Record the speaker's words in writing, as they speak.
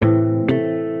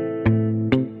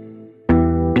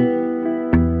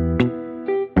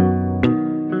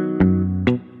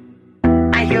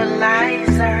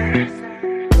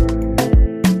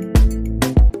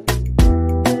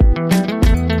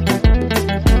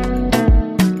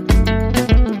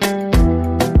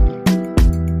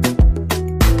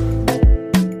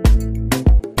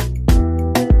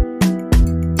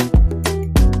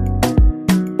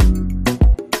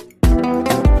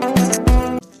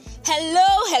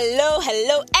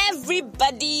Hello,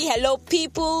 everybody. Hello,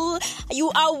 people. You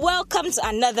are welcome to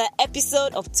another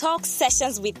episode of Talk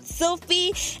Sessions with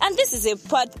Sophie. And this is a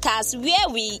podcast where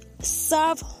we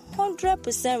serve 100%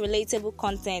 relatable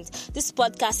content. This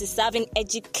podcast is serving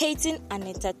educating and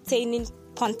entertaining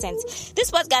content. This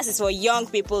podcast is for young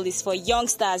people, it's for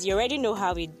youngsters. You already know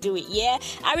how we do it, yeah?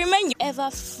 I remain your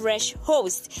ever fresh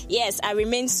host. Yes, I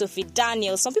remain Sophie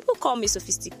Daniel. Some people call me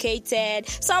sophisticated.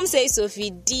 Some say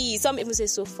Sophie D. Some people say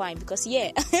so fine because,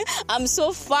 yeah, I'm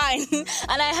so fine. And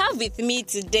I have with me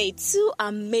today two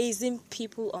amazing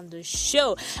people on the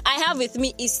show. I have with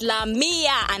me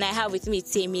Islamia and I have with me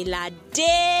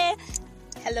Temilade.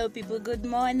 Hello people, good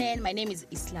morning. My name is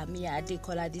Islamia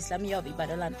Adekola, the Islamia of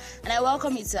Ibadan, and I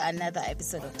welcome you to another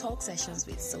episode of Talk Sessions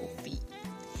with Sophie.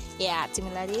 Yeah,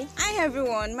 Temilade. Hi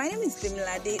everyone, my name is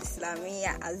Temilade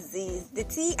Islamia Aziz, the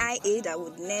TIA that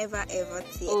would never ever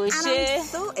take. And I'm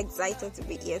so excited to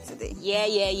be here today.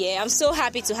 Yeah. I'm so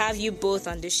happy to have you both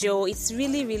on the show. It's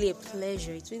really a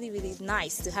pleasure. It's really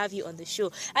nice to have you on the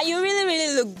show. And you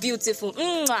really look beautiful.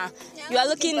 Mwah. You are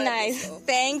looking nice.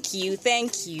 Thank you.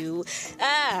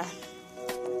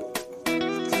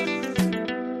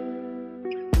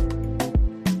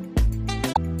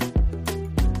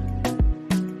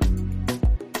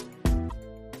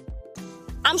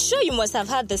 I'm sure you must have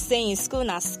heard the saying, school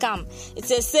na scam.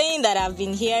 It's a saying that I've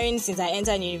been hearing since I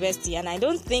entered university, and I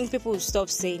don't think people will stop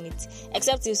saying it,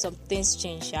 except if some things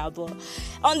change. But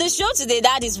on the show today,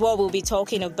 that is what we'll be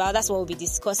talking about. That's what we'll be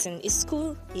discussing. Is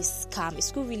school a scam? Is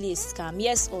school really a scam?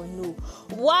 Yes or no?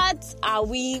 What are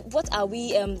we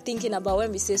thinking about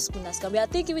when we say school na scam? We are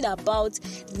thinking about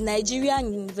the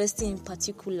Nigerian university in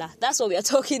particular. That's what we are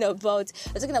talking about.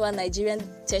 We're talking about Nigerian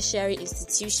tertiary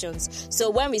institutions. So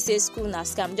when we say school na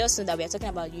scam, just know that we are talking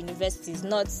about universities,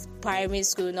 not primary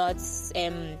school, not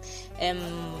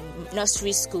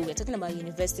nursery school. We're talking about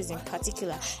universities in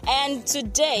particular. And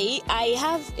today, I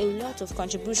have a lot of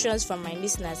contributions from my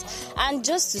listeners. And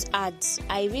just to add,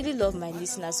 I really love my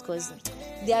listeners because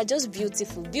they are just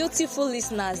beautiful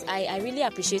listeners. I really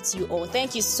appreciate you all.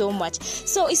 Thank you so much.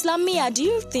 So, Islamia, do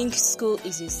you think school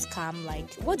is a scam?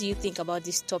 Like, what do you think about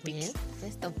this topic? Yes,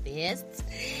 first of best.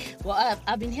 Well,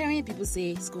 I've been hearing people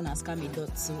say school na scam a lot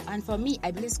too. And for me,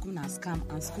 I believe school na scam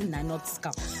and school na not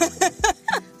scam.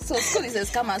 So school is a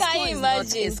scam and school is not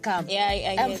a scam. Yeah,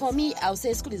 I And for me, I would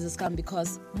say school is a scam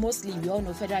because mostly we all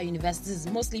know federal universities,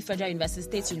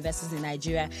 state universities in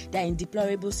Nigeria, they're in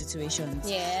deplorable situations.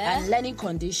 Yeah. And learning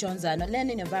conditions and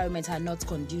learning environments are not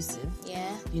conducive.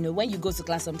 Yeah. You know, when you go to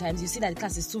class sometimes you see that the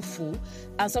class is too full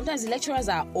and sometimes the lecturers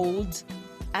are old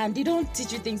and they don't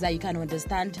teach you things that you can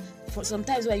understand. For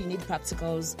sometimes where you need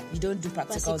practicals, you don't do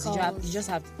practicals. You just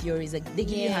have theories. Like they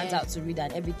give you handouts to read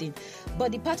and everything.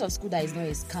 But the part of school that is not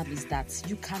a scam is that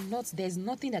you cannot. There's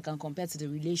nothing that can compare to the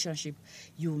relationship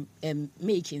you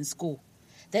make in school.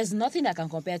 There's nothing that can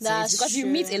compare to it because you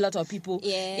meet a lot of people.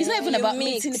 Yeah, it's not even about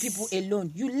meeting people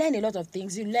alone. You learn a lot of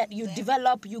things. You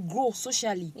develop. You grow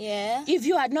socially. Yeah. If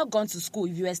you had not gone to school,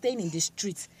 if you were staying in the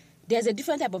streets, there's a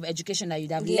different type of education that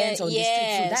you'd have learned on the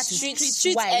street. So that's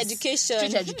street education.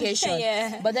 Street education.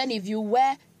 Yeah. But then if you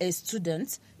were a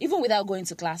student, even without going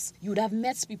to class, you would have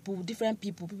met different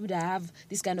people that have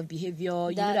this kind of behavior.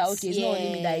 You know that, okay, it's not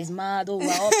only me that is mad. Oh,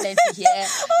 we're all plenty here.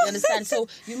 You understand? So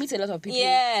you meet a lot of people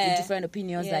with different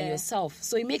opinions than yourself.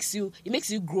 So it makes you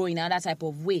grow in another type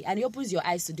of way. And it opens your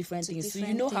eyes to different things. So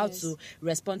you know how to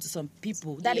respond to some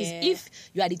people. That is if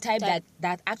you are the type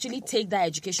that actually take that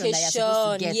education that you're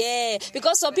supposed to get. Yeah,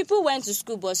 because some people went to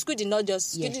school, but school did not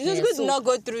school did not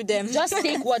go through them. Just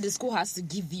take what the school has to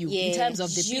give you in terms of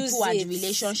the people and the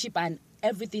relationship and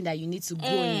everything that you need to grow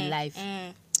in life.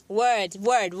 Word.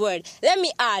 Let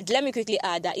me quickly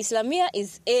add that Islamia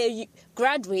is a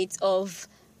graduate of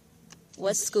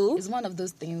what school? It's one of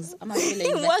those things. Ahmadu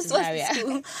Bello University Zaria.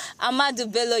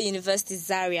 Ahmadu Bello University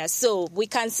Zaria. So we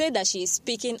can say that she is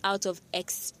speaking out of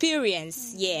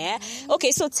experience. Yeah.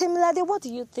 Okay. So Temilade, what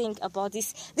do you think about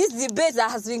this debate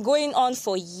that has been going on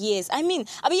for years? I mean,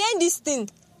 I've been hearing this thing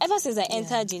ever since I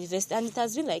entered university, and it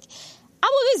has been like,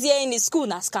 I'm always hearing the school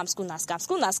na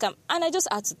scam. And I just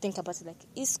had to think about it. Like,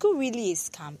 is school really a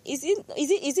scam? Is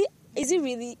it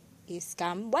really a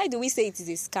scam? Why do we say it is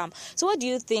a scam? So what do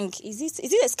you think? Is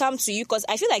it a scam to you? Because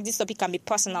I feel like this topic can be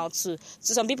personal too.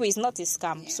 To some people, it's not a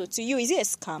scam. So to you, is it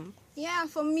a scam? Yeah,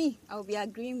 for me, I'll be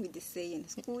agreeing with the saying,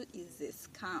 school is a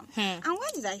scam. And why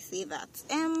did I say that?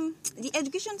 The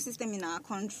education system in our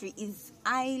country is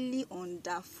highly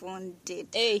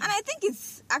underfunded. Hey. And I think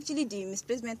it's actually the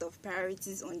misplacement of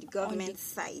priorities on the government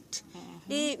side.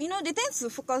 They tend to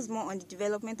focus more on the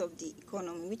development of the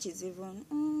economy, which is even,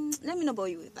 let me not bore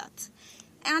you with that.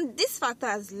 And this factor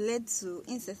has led to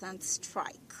incessant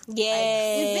strike.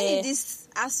 Yeah. We've been in this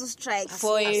ASU strike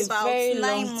for a about very 9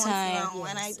 long months time. now.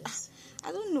 And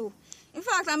I don't know. In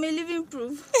fact, I'm a living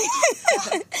proof.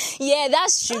 Yeah,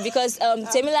 that's true, because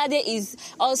Temilade is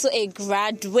also a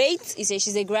graduate.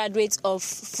 She's a graduate of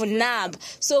FUNAB.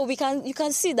 So you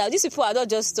can see that these people are not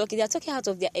just talking; they are talking out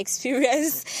of their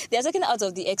experience. They are talking out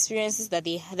of the experiences that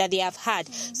they have had.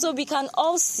 So we can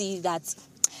all see that.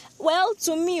 Well,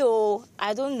 to me,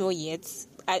 I don't know yet.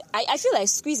 I feel like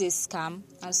school is a scam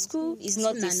and school is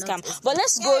not a scam. But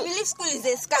let's go. I believe school is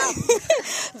a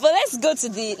scam. But let's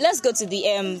go to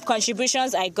the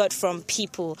contributions I got from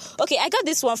people. Okay, I got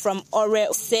this one from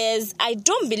Ore. Says, I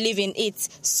don't believe in it.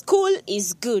 School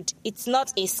is good. It's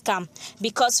not a scam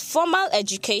because formal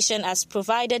education has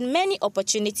provided many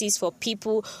opportunities for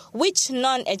people which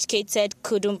non-educated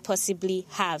couldn't possibly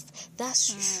have.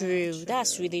 That's true.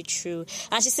 That's really true.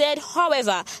 And she said,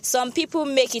 however, some people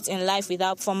make it in life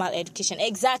without formal education.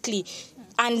 Exactly.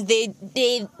 And they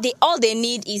all they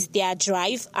need is their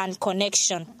drive and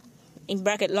connection. In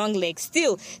bracket, long legs.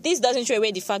 Still, this doesn't show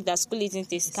away the fact that school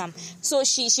isn't a scam. So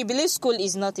she believes school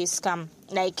is not a scam.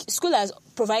 Like, school has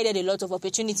provided a lot of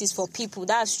opportunities for people.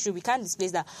 That's true. We can't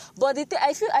displace that. But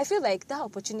I feel like that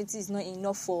opportunity is not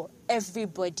enough for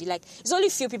everybody. Like, it's only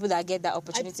few people that get that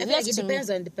opportunity. I feel like it depends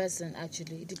on the person,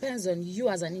 actually. It depends on you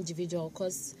as an individual,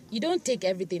 because you don't take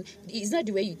everything. It's not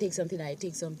the way you take something that I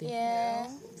take something. Yeah.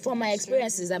 From my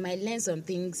experiences, I might learn some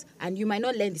things, and you might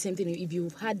not learn the same thing if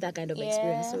you've had that kind of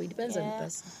experience. So it depends on the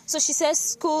person. So she says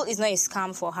school is not a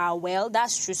scam for her. Well,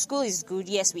 that's true. School is good.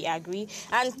 Yes, we agree.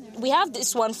 And we have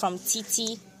this one from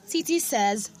Titi. Titi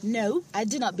says, no, I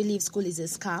do not believe school is a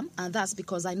scam, and that's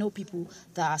because I know people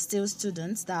that are still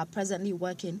students that are presently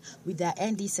working with their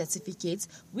ND certificates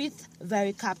with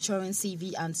very capturing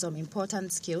CV and some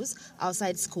important skills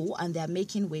outside school, and they're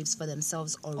making waves for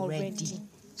themselves already.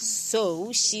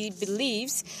 So she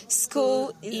believes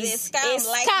school is a scam.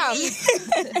 Like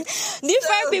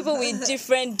Different people with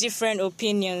different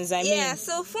opinions. I mean,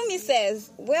 so Fumi says,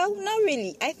 well, not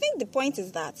really. I think the point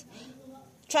is that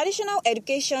traditional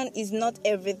education is not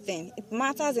everything. It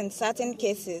matters in certain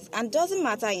cases and doesn't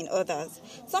matter in others.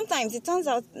 Sometimes it turns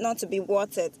out not to be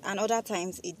worth it, and other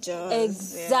times it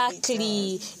does.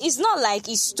 Exactly. It's not like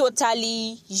it's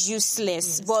totally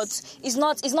useless, but it's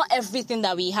not everything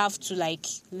that we have to like.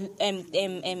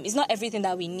 It's not everything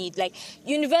that we need. Like,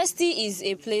 university is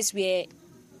a place where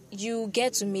you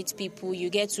get to meet people, you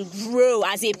get to grow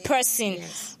as a person.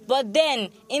 Yes. But then,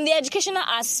 in the educational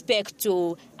aspect,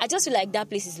 I just feel like that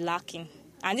place is lacking.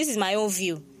 And this is my own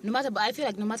view. But I feel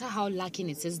like no matter how lacking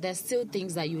it is, there's still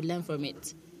things that you learn from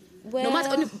it. Well,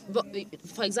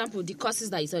 for example, the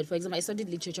courses that you studied. For example, I studied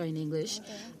literature in English,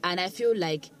 and I feel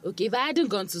like, okay, if I hadn't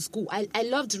gone to school, I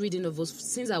loved reading novels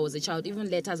since I was a child, even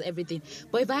letters, everything.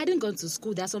 But if I hadn't gone to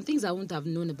school, there are some things I wouldn't have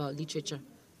known about literature.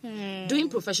 Doing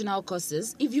professional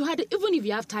courses, even if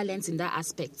you have talents in that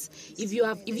aspect, if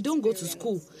you don't go to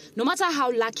school, no matter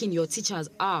how lacking your teachers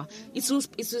are, it will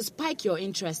spike your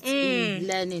interest in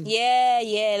learning.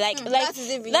 Like that's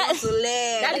if you want to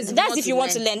learn. That's if you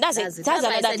want to learn. That's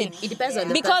another thing. It depends on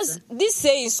the because person. This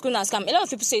say in school now scam. A lot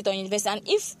of people say it on university, and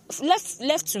if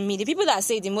left to me, the people that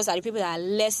say it the most are the people that are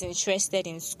less interested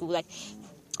in school. Like,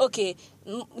 okay,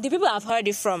 the people I've heard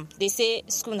it from, they say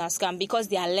school na scam because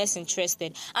they are less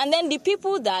interested. And then the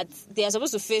people that they are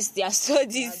supposed to face their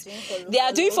studies, they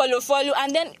are doing follow.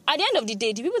 And then at the end of the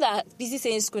day, the people that are busy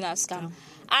saying school na scam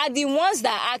are the ones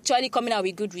that are actually coming out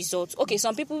with good results. Okay,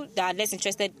 some people that are less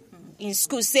interested in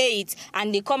school say it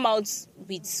and they come out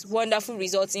with wonderful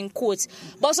results in quotes.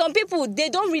 But some people, they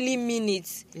don't really mean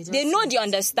it. They know the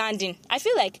understanding. I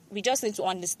feel like we just need to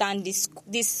understand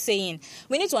this saying.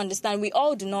 We need to understand. We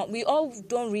all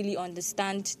don't really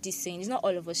understand this saying. It's not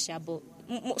all of us, but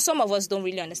some of us don't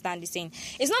really understand this saying.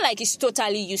 It's not like it's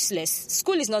totally useless.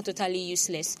 School is not totally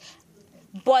useless.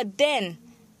 But then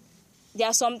there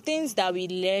are some things that we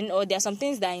learn, or there are some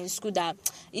things that in school that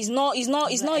is not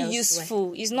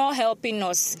useful. It's not helping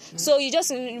us. Mm-hmm. So you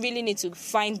just really need to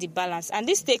find the balance. And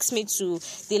this takes me to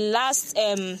the last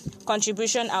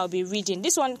contribution I'll be reading.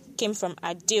 This one came from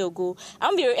Adeogo. I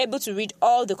won't be able to read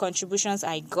all the contributions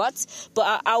I got,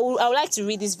 but I would like to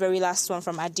read this very last one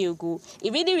from Adeogo.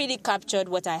 It really, really captured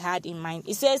what I had in mind.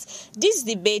 It says, "This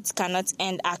debate cannot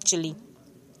end actually.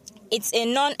 It's a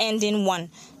non-ending one.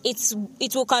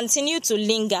 It will continue to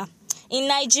linger. In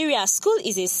Nigeria, school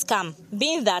is a scam,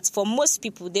 being that for most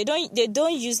people, they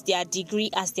don't use their degree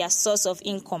as their source of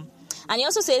income. And he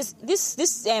also says this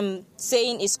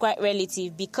saying is quite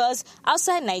relative because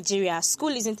outside Nigeria, school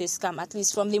isn't a scam, at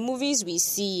least from the movies we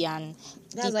see and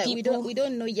that's why we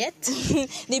don't know yet.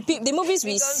 the movies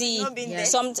we Because see,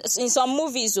 in some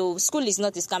movies, school is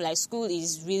not a scam. Like school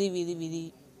is really, really,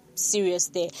 really serious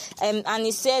there. And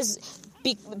it says,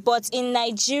 but in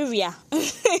Nigeria,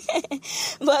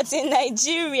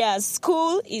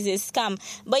 school is a scam.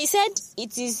 But he said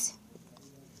it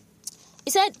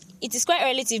is quite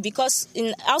relative because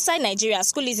outside Nigeria,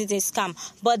 school isn't a scam.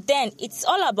 But then it's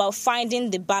all about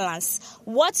finding the balance.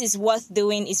 What is worth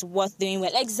doing is worth doing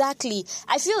well. Exactly.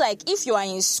 I feel like if you are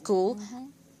in school,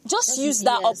 just use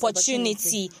that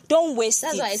opportunity. Don't waste it.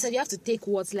 That's why I said you have to take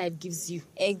what life gives you.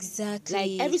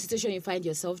 Exactly. Like every situation you find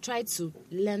yourself, try to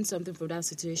learn something from that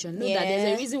situation. Know that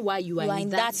there's a reason why you are in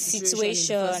that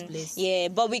situation in the first place. Yeah,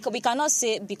 but we cannot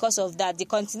say because of that the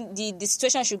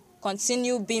situation should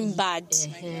continue being bad.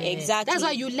 Exactly. That's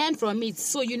why you learn from it,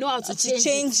 so you know how to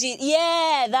change it.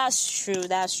 Yeah, that's true.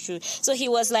 So he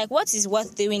was like, what is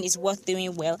worth doing is worth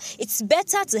doing well. It's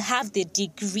better to have the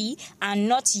degree and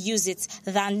not use it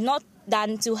than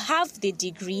to have the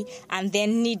degree and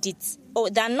then need it.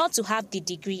 Than not to have the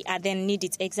degree and then need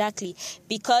it. Exactly.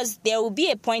 Because there will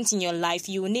be a point in your life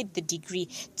you will need the degree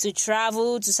to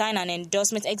travel, to sign an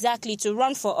endorsement, exactly, to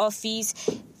run for office.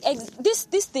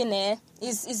 This thing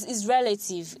is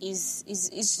relative. Is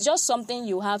just something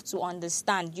you have to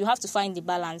understand. You have to find the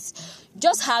balance.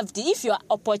 Just if you are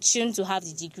opportune to have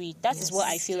the degree, that is what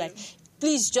I feel like.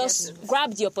 Please just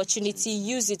grab the opportunity,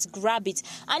 use it, grab it.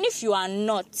 And if you are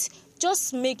not,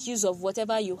 just make use of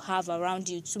whatever you have around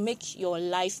you to make your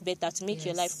life better, to make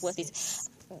your life worth it.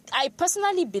 I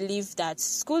personally believe that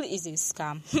school is a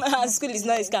scam. School is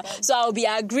not a scam. So I'll be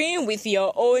agreeing with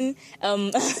your own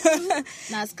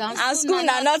scam. And school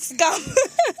are not scam.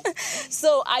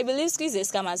 So I believe school is a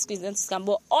scam and school is not a scam.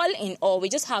 But all in all, we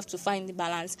just have to find the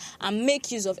balance and make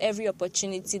use of every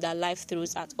opportunity that life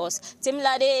throws at us.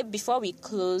 Temilade, before we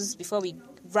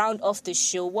round off the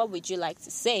show, what would you like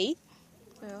to say?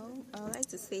 Well, I would like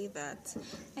to say that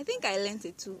I think I learned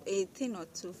a thing or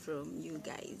two from you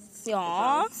guys.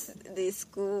 Yeah.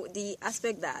 The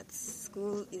aspect that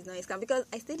school is not a scam, because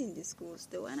I stayed in the schools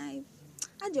though, and I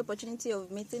had the opportunity of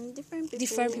meeting different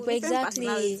people, exactly.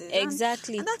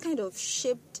 And that kind of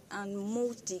shaped and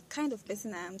molded the kind of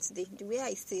person I am today, the way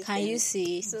I see. Can you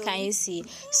see?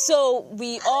 So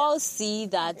we all see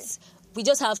that. We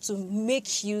just have to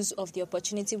make use of the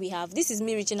opportunity we have. This is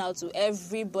me reaching out to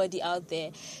everybody out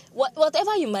there.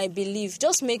 Whatever you might believe,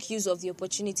 just make use of the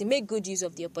opportunity. Make good use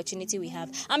of the opportunity we have.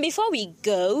 And before we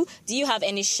go, do you have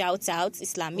any shout-outs,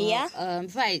 Islamia? Well,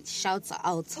 before I shout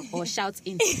out or shout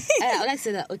in, I would like to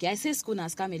say that, okay, I say school now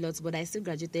scam a lot, but I still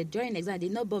graduated. During exam, they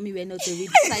did not bump me where not to read.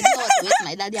 So I didn't know what to waste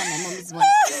my daddy and my mommy's money.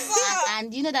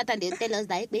 And you know that time they tell us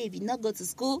that, if you not go to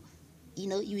school, you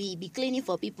will be cleaning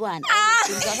for people and all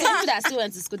those things. People that still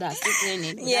went to school that are still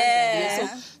cleaning.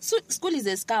 Yeah. So school is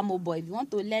a scam, boy. If you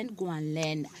want to learn, go and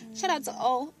learn. Shout out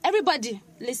to everybody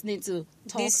listening to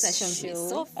Talk Sessions with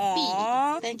Sophie.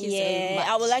 Thank you so much.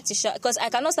 I would like to shout, because I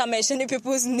cannot start mentioning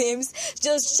people's names.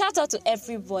 Just shout out to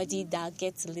everybody that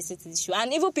gets to listen to the show,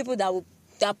 and even people that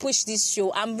push this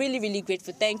show. I'm really, really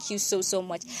grateful. Thank you so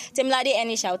much. Temilade,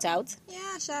 any shout out?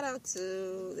 Yeah, shout out to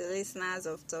the listeners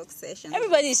of Talk Session.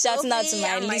 Everybody is shouting out to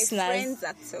my listeners. My friends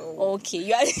at home. Okay,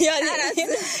 you are the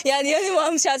only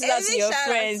one shouting out to your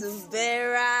friends. Shout out to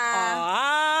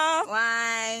Vera.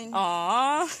 Wine.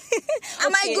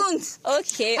 And my goons.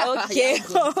 Okay.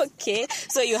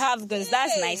 So you have goons.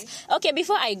 That's nice. Okay,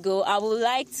 before I go, I would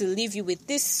like to leave you with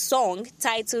this song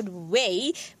titled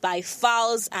Way by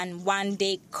Fowls and One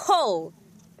Day Cole.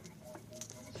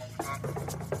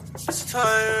 It's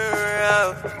time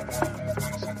out.